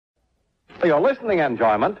For your listening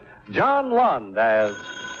enjoyment, John Lund as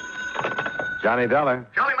Johnny Dollar.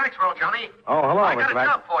 Johnny Maxwell, Johnny. Oh, hello, I got Mr. a Max.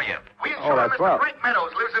 job for you. We insured that's Mr. swell. Frank Meadows,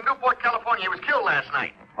 lives in Newport, California. He was killed last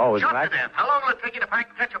night. Oh, is Shot Max? to death. How long will it take you to pack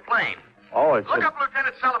and catch a plane? Oh, it's... Look up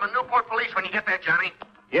Lieutenant Sullivan, Newport Police, when you get there, Johnny.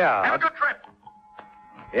 Yeah. Have a good trip.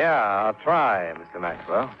 Yeah, I'll try, Mr.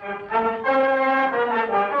 Maxwell.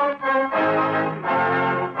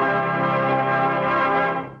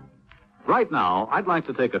 Right now, I'd like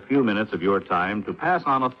to take a few minutes of your time to pass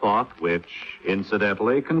on a thought which,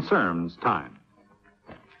 incidentally, concerns time.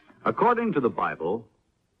 According to the Bible,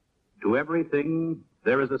 to everything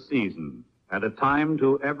there is a season and a time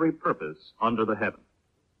to every purpose under the heaven.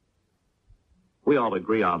 We all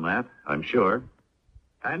agree on that, I'm sure.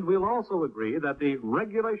 And we'll also agree that the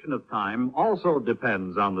regulation of time also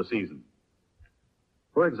depends on the season.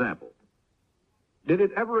 For example, did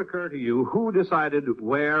it ever occur to you who decided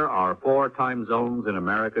where our 4 time zones in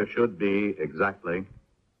America should be exactly?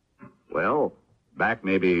 Well, back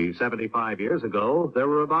maybe 75 years ago, there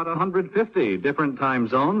were about 150 different time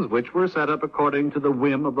zones which were set up according to the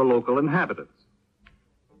whim of the local inhabitants.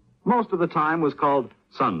 Most of the time was called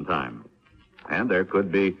sun time, and there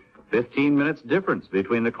could be 15 minutes difference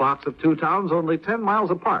between the clocks of 2 towns only 10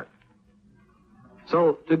 miles apart.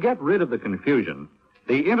 So, to get rid of the confusion,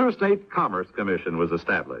 the Interstate Commerce Commission was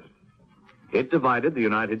established. It divided the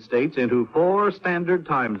United States into 4 standard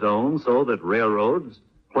time zones so that railroads,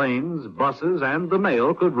 planes, buses, and the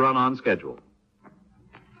mail could run on schedule.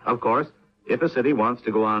 Of course, if a city wants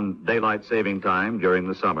to go on daylight saving time during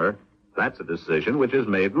the summer, that's a decision which is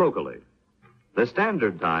made locally. The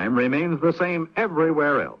standard time remains the same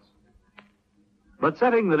everywhere else. But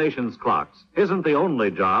setting the nation's clocks isn't the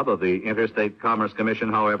only job of the Interstate Commerce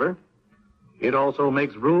Commission, however. It also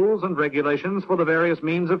makes rules and regulations for the various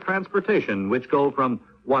means of transportation which go from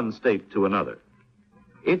one state to another.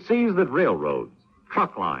 It sees that railroads,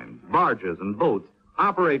 truck lines, barges, and boats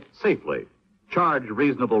operate safely, charge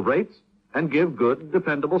reasonable rates, and give good,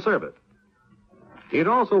 dependable service. It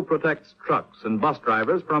also protects trucks and bus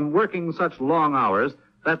drivers from working such long hours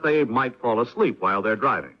that they might fall asleep while they're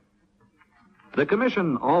driving. The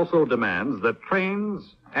Commission also demands that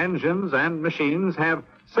trains, engines, and machines have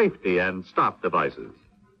safety and stop devices.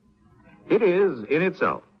 It is, in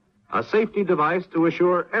itself, a safety device to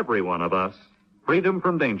assure every one of us freedom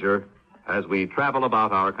from danger as we travel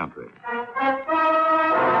about our country.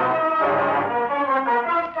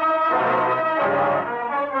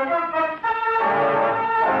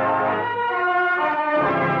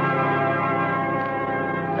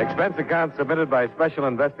 Expense account submitted by Special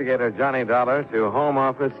Investigator Johnny Dollar to Home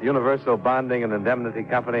Office, Universal Bonding and Indemnity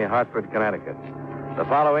Company, Hartford, Connecticut. The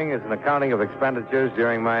following is an accounting of expenditures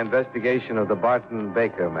during my investigation of the Barton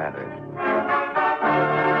Baker matter.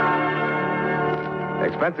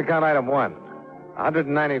 Expense account item 1,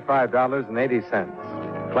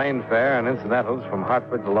 $195.80. Plane fare and incidentals from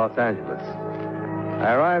Hartford to Los Angeles.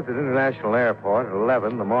 I arrived at International Airport at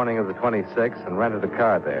 11 the morning of the 26th and rented a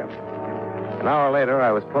car there. An hour later,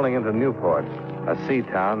 I was pulling into Newport, a sea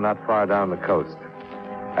town not far down the coast.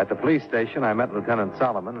 At the police station, I met Lieutenant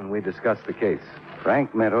Solomon, and we discussed the case.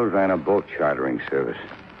 Frank Meadows ran a boat chartering service.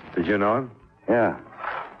 Did you know him? Yeah.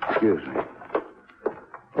 Excuse me.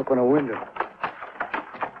 Open a window.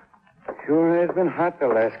 Sure has been hot the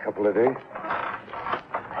last couple of days.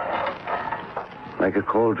 Like a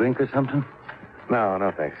cold drink or something?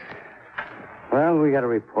 No, thanks. Well, we got a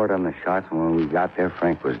report on the shots, and when we got there,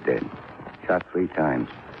 Frank was dead. Shot 3 times.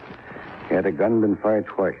 He had a gun been fired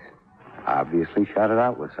twice. Obviously shot it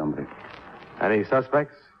out with somebody. Any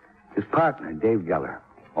suspects? His partner, Dave Geller,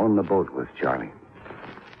 owned the boat with Charlie.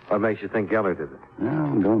 What makes you think Geller did it?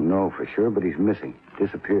 No, don't know for sure, but he's missing.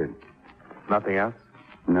 Disappeared. Nothing else?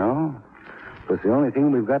 No. It's the only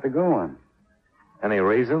thing we've got to go on. Any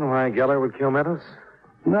reason why Geller would kill Meadows?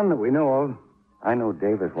 None that we know of. I know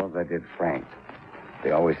Dave as well as I did Frank.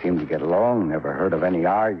 They always seem to get along. Never heard of any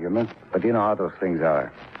argument. But you know how those things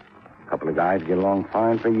are. A couple of guys get along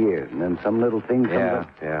fine for years, and then some little thing comes up.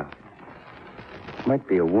 Yeah. Might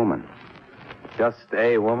be a woman. Just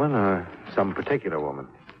a woman or some particular woman?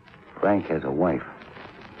 Frank has a wife.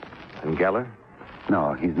 And Geller?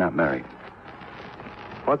 No, he's not married.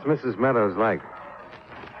 What's Mrs. Meadows like?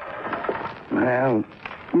 Well,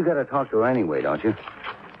 you got to talk to her anyway, don't you?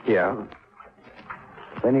 Yeah.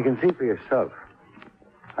 Then you can see for yourself.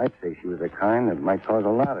 I'd say she was the kind that might cause a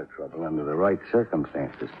lot of trouble under the right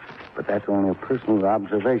circumstances. But that's only a personal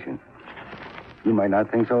observation. You might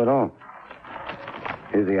not think so at all.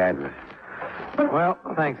 Here's the address. Well,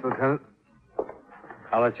 thanks, Lieutenant.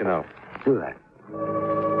 I'll let you know. Do that.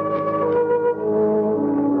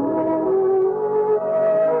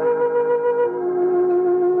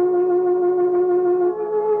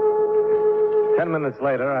 10 minutes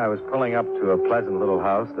later, I was pulling up to a pleasant little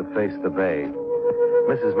house that faced the bay.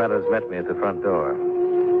 Mrs. Meadows met me at the front door.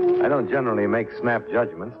 I don't generally make snap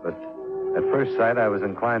judgments, but at first sight, I was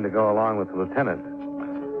inclined to go along with the lieutenant.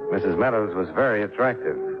 Mrs. Meadows was very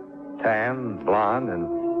attractive. Tan, blonde,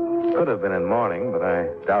 and could have been in mourning, but I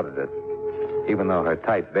doubted it, even though her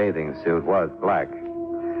tight bathing suit was black.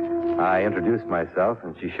 I introduced myself,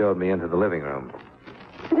 and she showed me into the living room.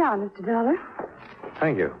 Sit down, Mr. Dollar.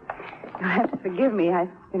 Thank you. You'll have to forgive me.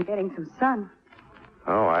 I've been getting some sun.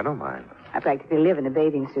 Oh, I don't mind. I practically live in a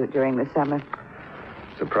bathing suit during the summer.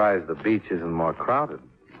 Surprised the beach isn't more crowded.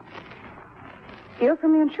 You're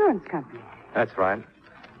from the insurance company. That's right.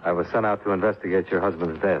 I was sent out to investigate your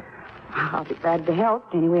husband's death. I'll be glad to help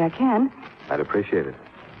any way I can. I'd appreciate it.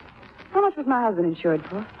 How much was my husband insured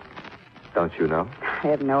for? Don't you know? I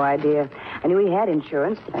have no idea. I knew he had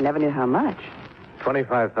insurance, but I never knew how much.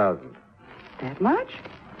 $25,000. That much?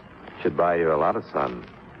 Should buy you a lot of sun.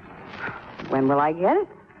 When will I get it?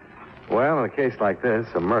 Well, in a case like this,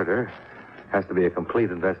 a murder has to be a complete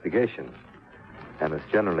investigation. And it's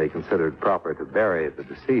generally considered proper to bury the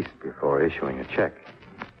deceased before issuing a check.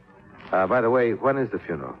 By the way, when is the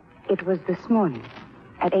funeral? It was this morning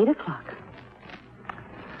at 8 o'clock.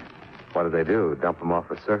 What did they do? Dump him off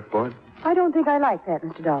a surfboard? I don't think I like that,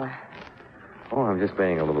 Mr. Dollar. Oh, I'm just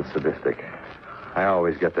being a little sadistic. I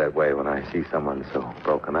always get that way when I see someone so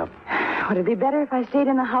broken up. Would it be better if I stayed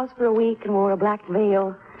in the house for a week and wore a black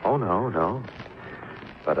veil? Oh, no.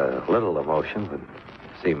 But a little emotion would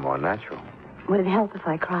seem more natural. Would it help if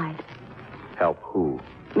I cried? Help who?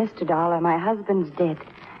 Mr. Dollar, my husband's dead.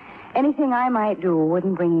 Anything I might do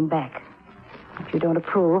wouldn't bring him back. If you don't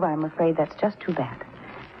approve, I'm afraid that's just too bad.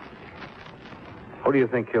 Who do you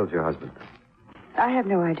think killed your husband? I have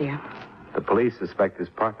no idea. The police suspect his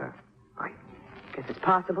partner. I guess it's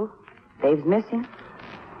possible. Dave's missing.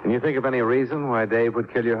 Can you think of any reason why Dave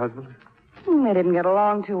would kill your husband? They didn't get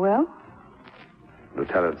along too well.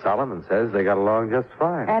 Lieutenant Solomon says they got along just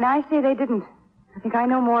fine. And I say they didn't. I think I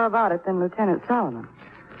know more about it than Lieutenant Solomon.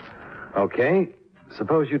 Okay.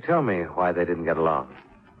 Suppose you tell me why they didn't get along.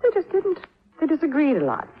 They just didn't. They disagreed a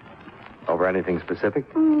lot. Over anything specific?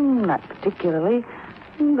 Not particularly.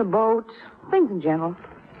 The boat, things in general.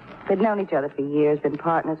 They'd known each other for years, been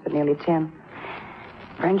partners for nearly 10.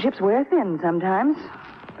 Friendships wear thin sometimes.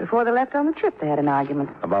 Before they left on the trip, they had an argument.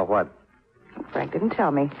 About what? Frank didn't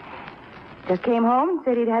tell me. Just came home and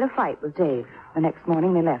said he'd had a fight with Dave. The next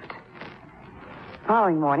morning, they left.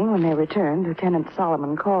 Following morning, when they returned, Lieutenant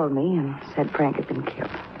Solomon called me and said Frank had been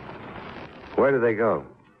killed. Where did they go?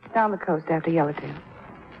 Down the coast after Yellowtail.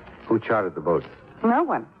 Who chartered the boat? No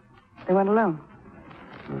one. They went alone.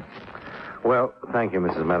 Well, thank you,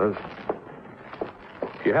 Mrs. Meadows.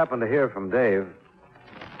 If you happen to hear from Dave,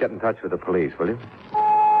 get in touch with the police, will you?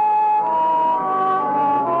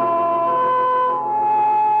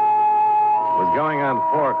 It was going on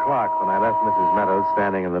 4 o'clock when I left Mrs. Meadows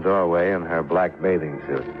standing in the doorway in her black bathing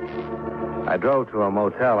suit. I drove to a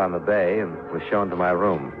motel on the bay and was shown to my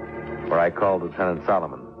room, where I called Lieutenant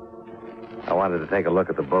Solomon. I wanted to take a look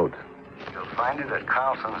at the boat. You'll find it at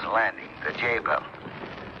Carlson's Landing, the J-Bell.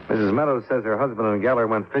 Mrs. Meadows says her husband and Geller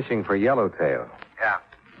went fishing for yellowtail. Yeah.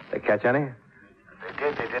 They catch any? They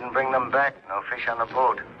did. They didn't bring them back. No fish on the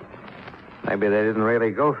boat. Maybe they didn't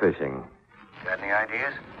really go fishing. Got any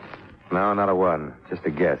ideas? No, not a one. Just a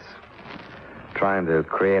guess. Trying to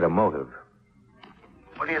create a motive.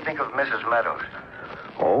 What do you think of Mrs. Meadows?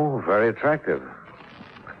 Oh, very attractive.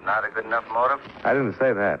 But not a good enough motive? I didn't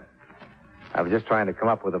say that. I was just trying to come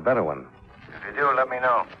up with a better one. If you do, let me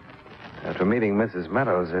know. After meeting Mrs.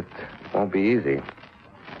 Meadows, it won't be easy.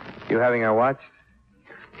 You having her watched?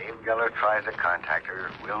 If Dave Geller tries to contact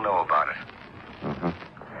her, we'll know about it. Mm-hmm.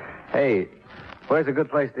 Hey, where's a good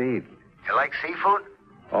place to eat? You like seafood?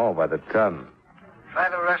 Oh, by the ton. Try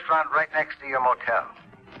the restaurant right next to your motel.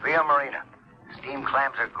 Via Marina. Steamed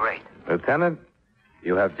clams are great. Lieutenant,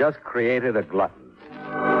 you have just created a glutton.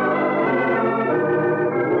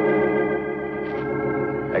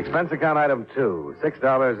 Expense account item 2,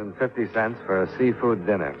 $6.50 for a seafood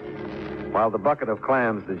dinner. While the bucket of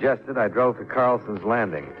clams digested, I drove to Carlson's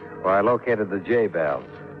Landing, where I located the J-Bell,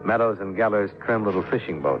 Meadows and Geller's trim little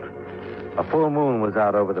fishing boat. A full moon was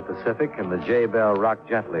out over the Pacific, and the J-Bell rocked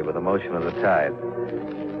gently with the motion of the tide.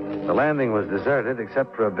 The landing was deserted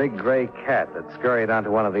except for a big gray cat that scurried onto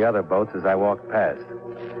one of the other boats as I walked past.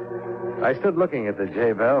 I stood looking at the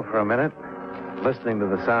J-Bell for a minute, listening to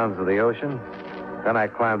the sounds of the ocean. Then I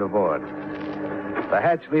climbed aboard. The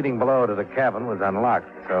hatch leading below to the cabin was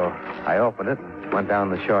unlocked, so I opened it and went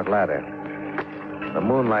down the short ladder. The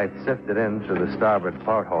moonlight sifted in through the starboard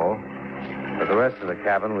porthole, But the rest of the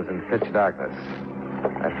cabin was in pitch darkness.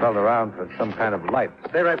 I felt around for some kind of light.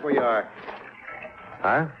 Stay right where you are.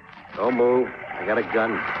 Huh? Don't move. I got a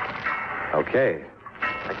gun. Okay.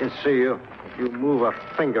 I can see you. If you move a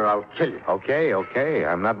finger, I'll kill you. Okay.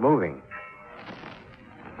 I'm not moving.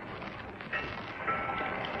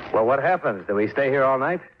 Well, what happens? Do we stay here all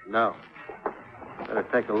night? No. Better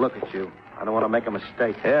take a look at you. I don't want to make a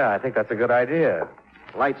mistake. Yeah, I think that's a good idea.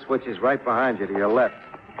 Light switch is right behind you to your left.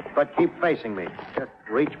 But keep facing me. Just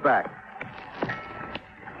reach back.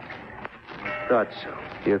 Thought so.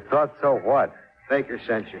 You thought so what? Baker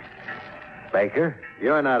sent you. Baker?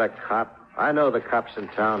 You're not a cop. I know the cops in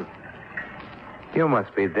town. You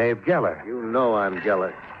must be Dave Geller. You know I'm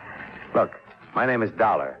Geller. Look, my name is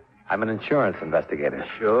Dollar. I'm an insurance investigator.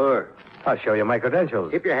 Sure. I'll show you my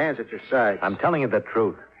credentials. Keep your hands at your sides. I'm telling you the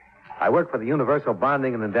truth. I work for the Universal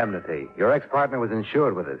Bonding and Indemnity. Your ex-partner was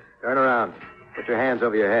insured with us. Turn around. Put your hands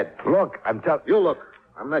over your head. Look, I'm telling... You look.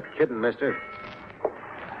 I'm not kidding, mister.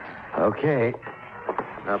 Okay.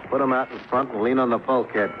 Now put them out in front and lean on the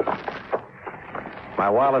bulkhead. My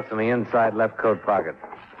wallet's in the inside left coat pocket.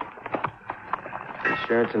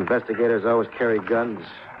 Insurance investigators always carry guns.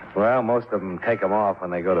 Well, most of them take them off when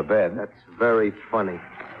they go to bed. That's very funny.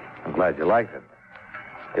 I'm glad you liked it.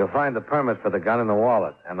 You'll find the permit for the gun in the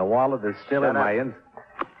wallet, and the wallet is still in my... You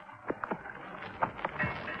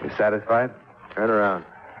satisfied? Turn around.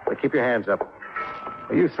 But keep your hands up.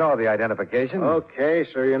 Well, you saw the identification. Okay,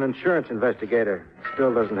 sir, you're an insurance investigator.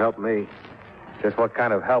 Still doesn't help me. Just what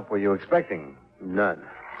kind of help were you expecting? None.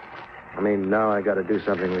 I mean, now I got to do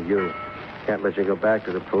something with you. Can't let you go back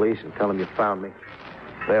to the police and tell them you found me.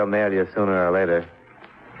 They'll nail you sooner or later.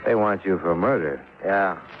 They want you for murder.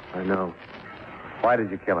 Yeah, I know. Why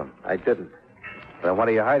did you kill him? I didn't. Then what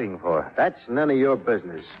are you hiding for? That's none of your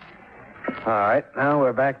business. All right, now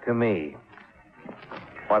we're back to me.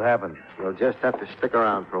 What happened? You'll just have to stick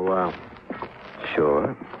around for a while.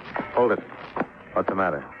 Sure. Hold it. What's the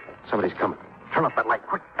matter? Somebody's coming. Turn up that light,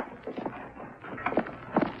 quick.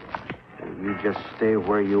 You just stay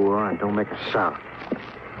where you are and don't make a sound.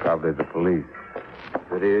 Probably the police.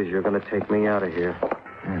 If it is, you're going to take me out of here.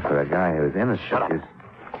 Yeah, for a guy who's innocent. Shut up.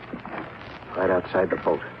 Right outside the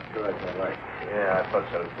boat. Sure, that's right. Yeah, I thought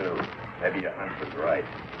so, too. Maybe your hunch was right.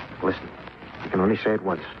 Listen, you can only say it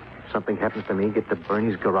once. If something happens to me, get to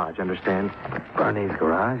Bernie's garage, understand? Bernie's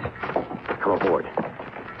garage? Come aboard.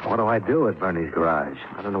 What do I do at Bernie's garage?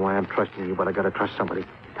 I don't know why I'm trusting you, but I got to trust somebody.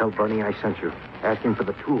 Tell Bernie I sent you. Ask him for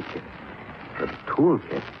the toolkit. The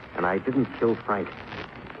toolkit? And I didn't kill Frank.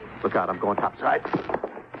 Look out, I'm going topside.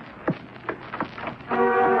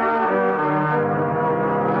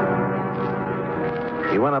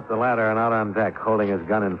 He went up the ladder and out on deck, holding his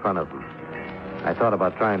gun in front of him. I thought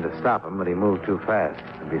about trying to stop him, but he moved too fast.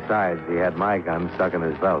 And besides, he had my gun stuck in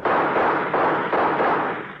his belt.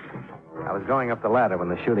 I was going up the ladder when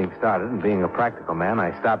the shooting started, and being a practical man,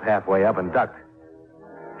 I stopped halfway up and ducked.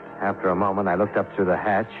 After a moment, I looked up through the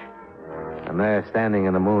hatch, and there, standing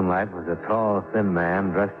in the moonlight, was a tall, thin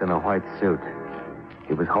man dressed in a white suit.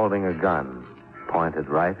 He was holding a gun, pointed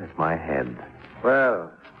right at my head.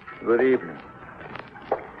 Well, good evening.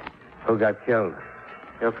 Who got killed?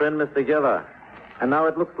 Your friend, Mr. Geller. And now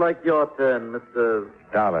it looks like your turn, Mr.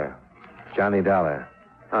 Dollar. Johnny Dollar.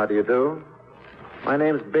 How do you do? My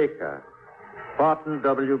name's Baker. Barton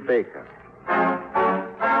W. Baker.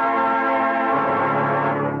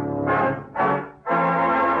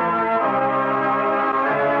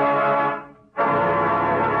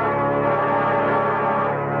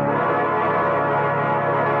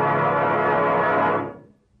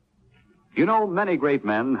 You know, many great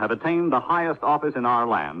men have attained the highest office in our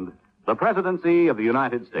land, the presidency of the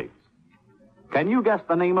United States. Can you guess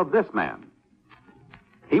the name of this man?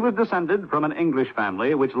 He was descended from an English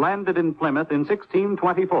family which landed in Plymouth in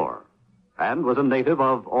 1624 and was a native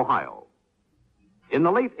of Ohio. In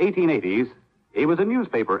the late 1880s, he was a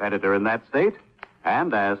newspaper editor in that state,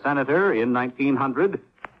 and as senator in 1900,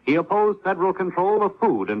 he opposed federal control of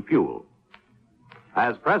food and fuel.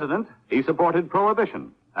 As president, he supported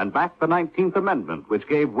prohibition and backed the 19th Amendment, which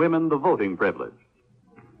gave women the voting privilege.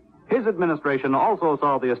 His administration also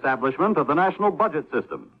saw the establishment of the national budget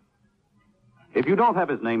system. If you don't have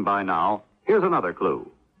his name by now, here's another clue.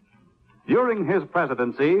 During his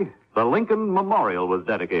presidency, the Lincoln Memorial was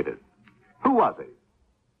dedicated. Who was he?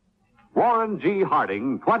 Warren G.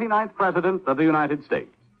 Harding, 29th President of the United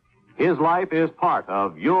States. His life is part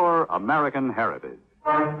of your American heritage.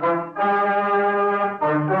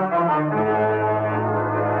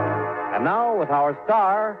 And now, with our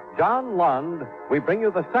star, John Lund, we bring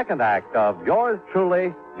you the second act of yours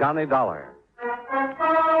truly, Johnny Dollar.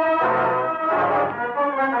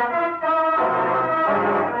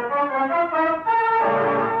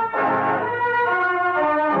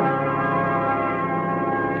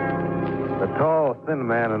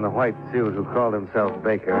 suit who called himself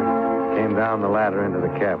Baker came down the ladder into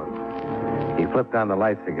the cabin. He flipped on the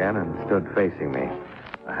lights again and stood facing me,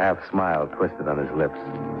 a half smile twisted on his lips.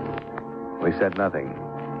 We said nothing.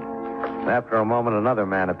 After a moment, another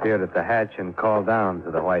man appeared at the hatch and called down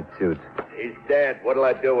to the white suit. He's dead. What'll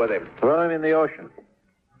I do with him? Throw him in the ocean.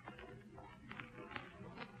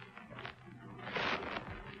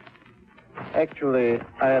 Actually,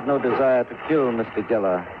 I had no desire to kill Mr.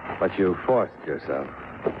 Geller. But you forced yourself.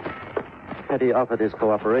 Had he offered his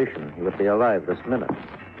cooperation, he would be alive this minute.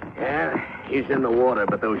 Yeah, he's in the water,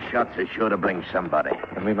 but those shots are sure to bring somebody.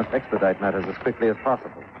 And we must expedite matters as quickly as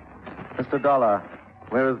possible. Mr. Dollar,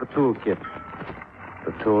 where is the toolkit?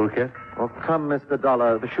 The toolkit? Oh, come, Mr.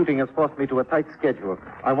 Dollar. The shooting has forced me to a tight schedule.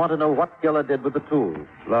 I want to know what Geller did with the tools.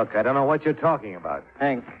 Look, I don't know what you're talking about.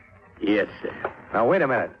 Hank. Yes, sir. Now, wait a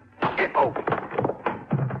minute. Oh.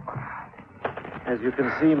 As you can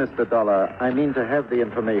see, Mr. Dollar, I mean to have the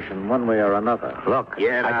information one way or another. Look,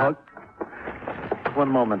 Yeah, I now. told... One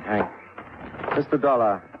moment, Hank. Mr.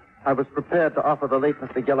 Dollar, I was prepared to offer the late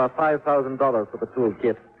Mr. Geller $5,000 for the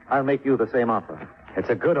toolkit. I'll make you the same offer. It's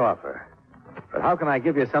a good offer. But how can I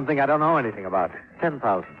give you something I don't know anything about?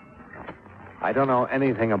 $10,000. I don't know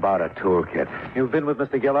anything about a toolkit. You've been with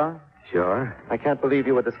Mr. Geller? Sure? I can't believe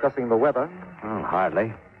you were discussing the weather. Oh,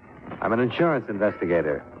 hardly. I'm an insurance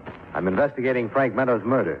investigator. I'm investigating Frank Meadows'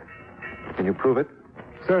 murder. Can you prove it?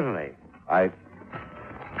 Certainly.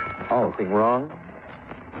 Something wrong?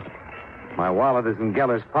 My wallet is in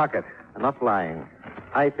Geller's pocket. Enough lying.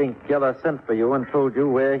 I think Geller sent for you and told you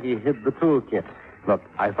where he hid the toolkit. Look,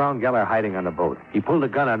 I found Geller hiding on the boat. He pulled a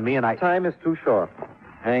gun on me and I... Time is too short.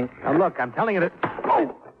 Hank. Now, look, I'm telling you that...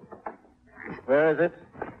 Oh! Where is it?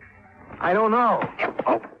 I don't know.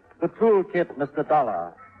 Oh! The toolkit, Mr.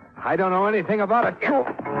 Dollar. I don't know anything about it.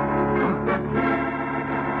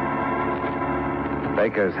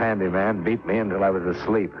 Baker's handyman beat me until I was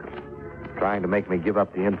asleep, trying to make me give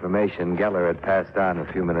up the information Geller had passed on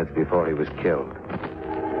a few minutes before he was killed.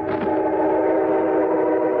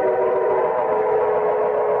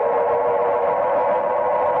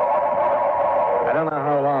 I don't know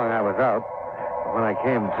how long I was out, but when I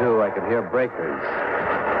came to, I could hear breakers.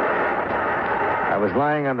 I was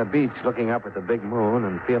lying on the beach looking up at the big moon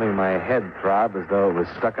and feeling my head throb as though it was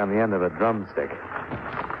stuck on the end of a drumstick.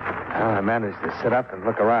 Well, I managed to sit up and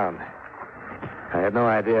look around. I had no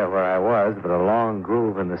idea where I was, but a long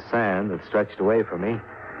groove in the sand that stretched away from me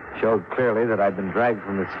showed clearly that I'd been dragged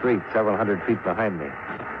from the street several hundred feet behind me.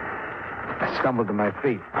 I stumbled to my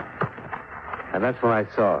feet, and that's when I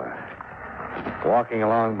saw her, walking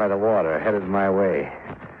along by the water, headed my way.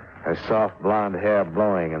 Her soft blonde hair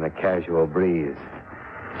blowing in the casual breeze.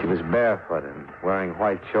 She was barefoot and wearing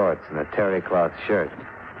white shorts and a terry cloth shirt.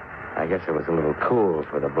 I guess it was a little cool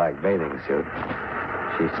for the black bathing suit.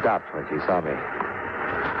 She stopped when she saw me.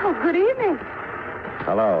 Oh, good evening.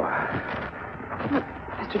 Hello.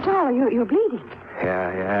 Mr. Dollar, you're bleeding.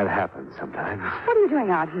 Yeah, it happens sometimes. What are you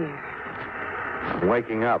doing out here? I'm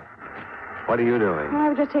waking up. What are you doing? Oh, I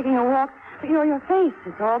was just taking a walk. But, your face,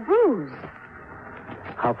 it's all bruised.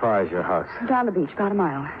 How far is your house? Down the beach, about a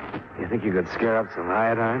mile. You think you could scare up some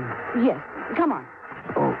iodine? Yes. Come on.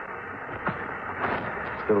 Oh.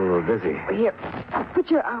 Still a little dizzy. Here, put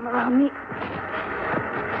your arm around me.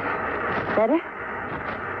 Better?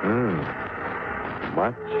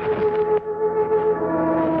 What?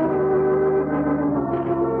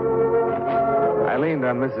 I leaned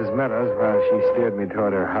on Mrs. Meadows while she steered me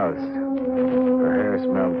toward her house. Her hair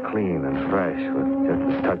smelled clean and fresh with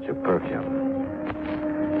just a touch of perfume.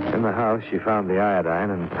 In the house, she found the iodine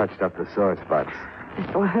and touched up the sore spots.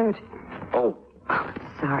 I'm so hurt. Oh.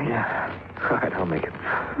 Sorry. Yeah. All right, I'll make it.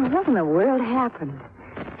 What in the world happened?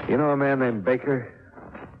 You know a man named Baker?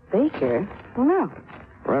 Baker? Well, no.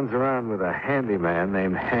 Runs around with a handyman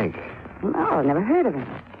named Hank. No, I've never heard of him.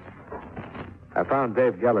 I found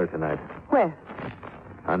Dave Geller tonight Where?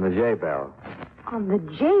 on the J-Bell. On the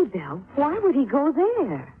J-Bell? Why would he go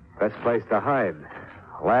there? Best place to hide.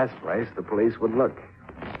 Last place the police would look.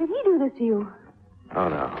 Did he do this to you? Oh,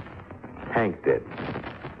 no. Hank did.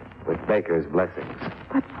 With Baker's blessings.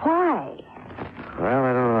 But why? Well,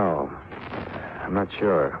 I don't know. I'm not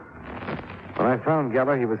sure. When I found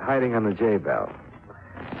Geller, he was hiding on the J-Bell.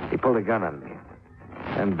 He pulled a gun on me.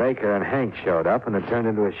 Then Baker and Hank showed up, and it turned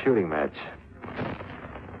into a shooting match.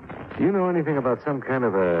 Do you know anything about some kind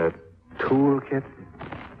of a toolkit?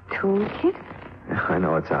 Toolkit? I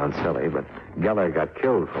know it sounds silly, but Geller got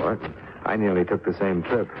killed for it. I nearly took the same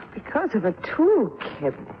trip. Because of a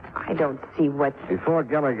toolkit? I don't see what... Before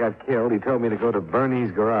Geller got killed, he told me to go to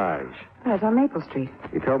Bernie's garage. That's on Maple Street.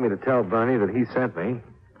 He told me to tell Bernie that he sent me,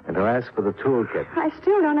 and to ask for the toolkit. I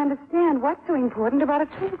still don't understand what's so important about a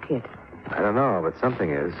toolkit. I don't know, but something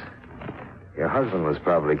is. Your husband was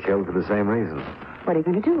probably killed for the same reason. What are you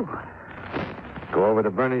going to do? Go over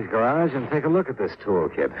to Bernie's garage and take a look at this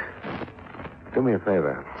toolkit. Do me a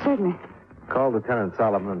favor. Certainly. Call Lieutenant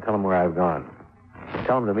Solomon and tell him where I've gone.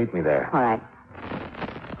 Tell him to meet me there. All right.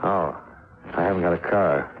 Oh, I haven't got a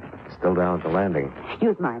car. Still down at the landing.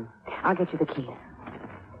 Use mine. I'll get you the key.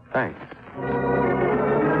 Thanks.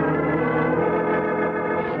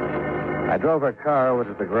 I drove her car over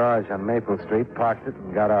to the garage on Maple Street, parked it,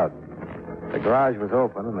 and got out. The garage was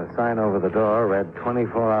open, and the sign over the door read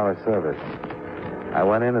 24-hour service. I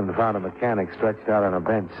went in and found a mechanic stretched out on a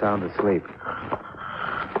bench, sound asleep.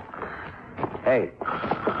 Hey.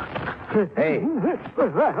 Hey.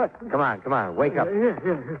 Come on. Wake up. Yeah.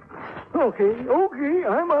 Okay,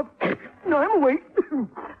 I'm up. No, I'm awake.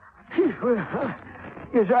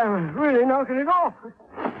 Yes, I'm really knocking it off.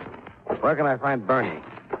 Where can I find Bernie?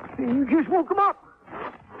 You just woke him up.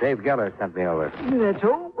 Dave Geller sent me over. That's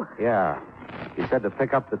all? Yeah. He said to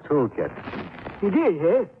pick up the toolkit. He did,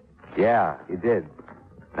 eh? Yeah, he did.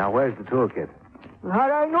 Now, where's the toolkit?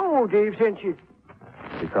 How'd I know Dave sent you?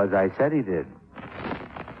 Because I said he did.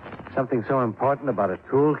 Something so important about a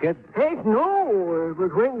toolkit? Heck, no.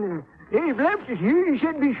 But when Dave left us here, he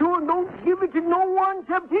said be sure and don't give it to no one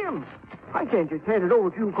except him. I can't just hand it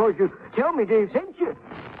over to you because you tell me Dave sent you.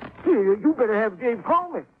 You better have Dave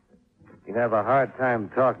call me. He'd have a hard time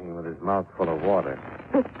talking with his mouth full of water.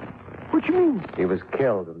 What you mean? He was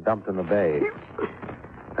killed and dumped in the bay.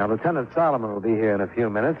 Now, Lieutenant Solomon will be here in a few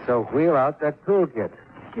minutes, so wheel out that toolkit.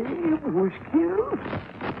 Dave was killed?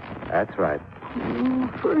 That's right.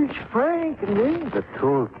 First Frank and then... The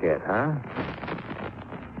toolkit, huh?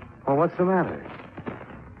 Well, what's the matter?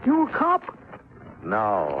 You a cop?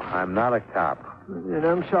 No, I'm not a cop. Then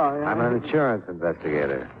I'm sorry. I'm an insurance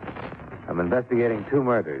investigator. I'm investigating 2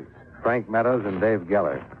 murders, Frank Meadows and Dave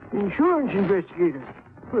Geller. Insurance investigator?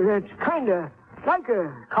 Well, that's kind of like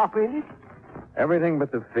a cop, ain't it? Everything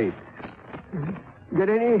but the feet. Got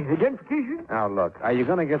any identification? Now, look, are you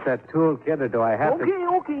going to get that toolkit, or do I have to...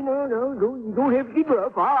 Okay, no, you don't have to get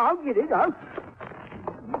rough. I'll get it.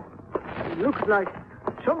 It looks like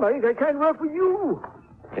somebody got kind of rough with you.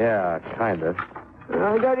 Yeah, kind of.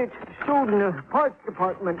 I got it stored in the parts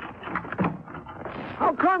department.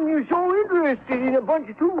 How come you're so interested in a bunch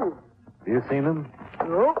of tools? Have you seen them?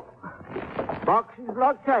 No. Box is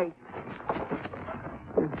locked tight.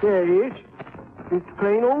 There it is. It's a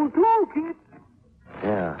plain old toolkit.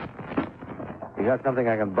 Yeah. You got something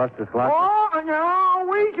I can bust this lock? Oh, now,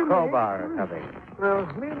 wait a minute. Crowbar or something. Well,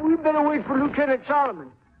 maybe we better wait for Lieutenant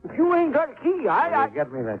Solomon. If you ain't got a key, Will you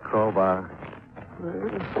get me that crowbar?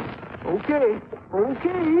 Okay.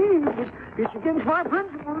 It's against my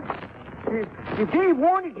principles. If Dave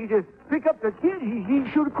wanted you to pick up the kid, he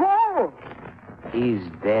should have called. He's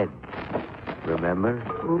dead. Remember?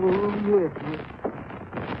 Oh, yes.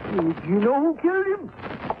 Do you know who killed him?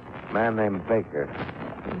 A man named Baker.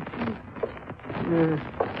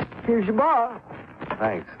 Here's the bar.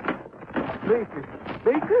 Thanks.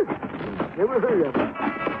 Baker? Never heard of him.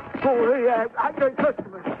 Oh, hey, I got a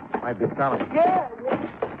customer. Might be Solomon. Yeah.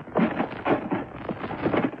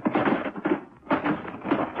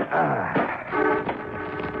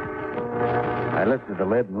 I lifted the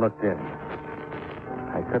lid and looked in.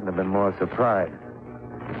 I couldn't have been more surprised.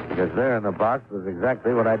 Because there in the box was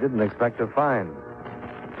exactly what I didn't expect to find.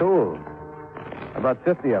 Tools. About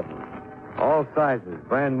 50 of them. All sizes,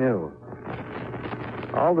 brand new.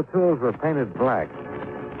 All the tools were painted black.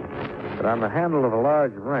 But on the handle of a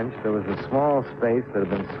large wrench, there was a small space that had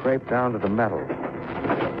been scraped down to the metal.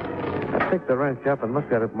 I picked the wrench up and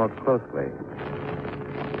looked at it more closely.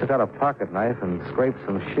 Took out a pocket knife and scraped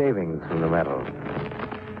some shavings from the metal.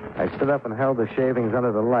 I stood up and held the shavings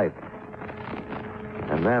under the light.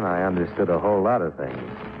 And then I understood a whole lot of things.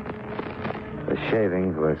 The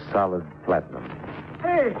shavings were solid platinum.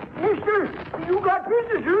 Hey, mister, you got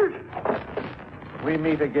visitors. We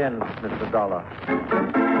meet again, Mr. Dollar.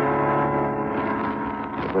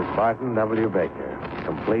 It was Barton W. Baker,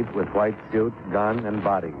 complete with white suit, gun, and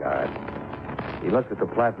bodyguard. He looked at the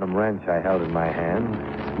platinum wrench I held in my hand,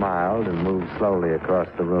 smiled, and moved slowly across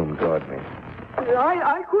the room toward me.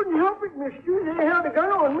 I couldn't help it, mister. They held a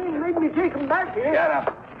gun on me and made me take them back here. Get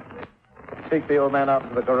up. Take the old man out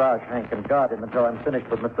to the garage, Hank, and guard him until I'm finished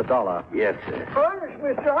with Mr. Dollar. Yes, sir. Honest,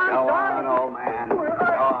 mister, I'm Go sorry. on, old man. Go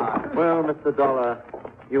on. Well, Mr. Dollar,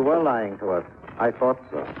 you were lying to us. I thought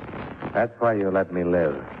so. That's why you let me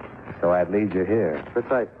live, so I'd lead you here.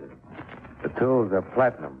 Precisely. The tools are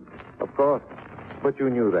platinum. Of course. But you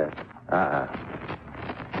knew that.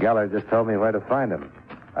 Geller just told me where to find them.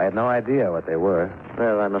 I had no idea what they were.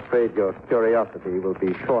 Well, I'm afraid your curiosity will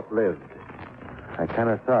be short-lived. I kind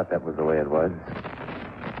of thought that was the way it was.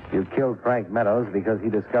 You killed Frank Meadows because he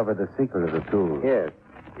discovered the secret of the tools. Yes.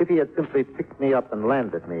 If he had simply picked me up and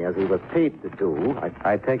landed me, as he was paid to do...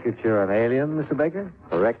 I take it you're an alien, Mr. Baker?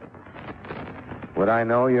 Correct. Would I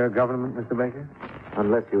know your government, Mr. Baker?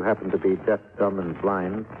 Unless you happen to be deaf, dumb, and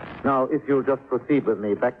blind. Now, if you'll just proceed with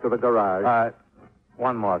me back to the garage...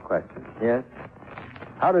 One more question. Yes?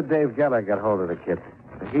 How did Dave Geller get hold of the kit?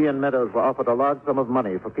 He and Meadows were offered a large sum of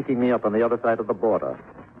money for picking me up on the other side of the border.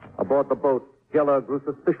 Aboard the boat, Geller grew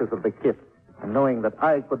suspicious of the kit. And knowing that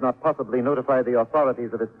I could not possibly notify the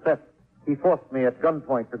authorities of its theft, he forced me at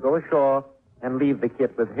gunpoint to go ashore and leave the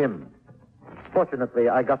kit with him. Fortunately,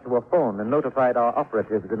 I got to a phone and notified our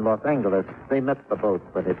operatives in Los Angeles. They met the boat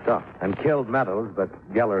when it docked. And killed Meadows, but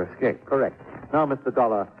Geller escaped. Correct. Now, Mr.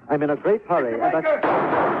 Dollar, I'm in a great hurry.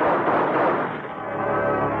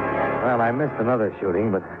 Well, I missed another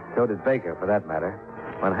shooting, but so did Baker, for that matter.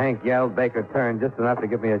 When Hank yelled, Baker turned just enough to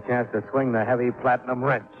give me a chance to swing the heavy platinum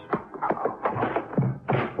wrench.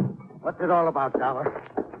 What's it all about, Dollar?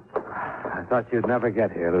 I thought you'd never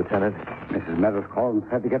get here, Lieutenant. Mrs. Meadows called and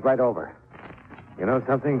said to get right over. You know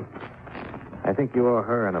something? I think you owe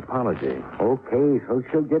her an apology. Okay, so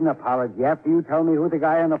she'll get an apology after you tell me who the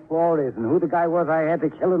guy on the floor is and who the guy was I had to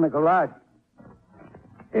kill in the garage.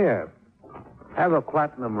 Here, have a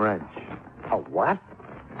platinum wrench. A what?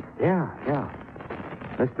 Yeah.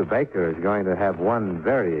 Mr. Baker is going to have one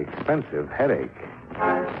very expensive headache.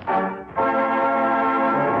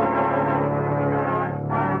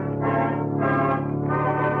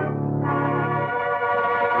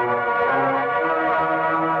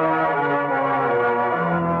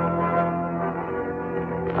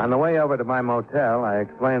 On the way over to my motel, I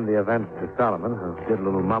explained the events to Solomon, who did a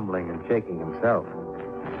little mumbling and shaking himself.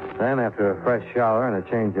 Then, after a fresh shower and a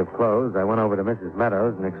change of clothes, I went over to Mrs.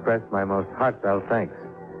 Meadows and expressed my most heartfelt thanks.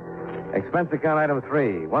 Expense account item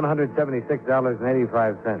 3,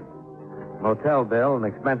 $176.85. Motel bill and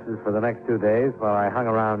expenses for the next 2 days while I hung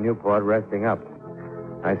around Newport resting up.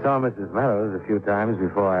 I saw Mrs. Meadows a few times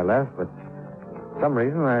before I left, but for some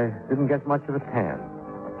reason I didn't get much of a tan.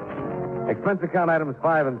 Expense account items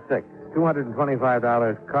 5 and 6,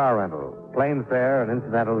 $225 car rental, plane fare, and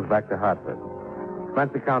incidentals back to Hartford.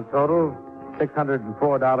 Expense account total,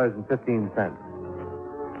 $604.15.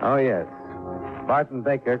 Oh, yes. Barton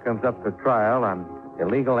Baker comes up for trial on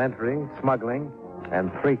illegal entry, smuggling,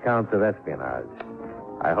 and 3 counts of espionage.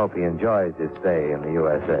 I hope he enjoys his stay in the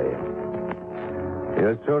USA.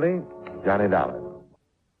 Yours truly, Johnny Dollar.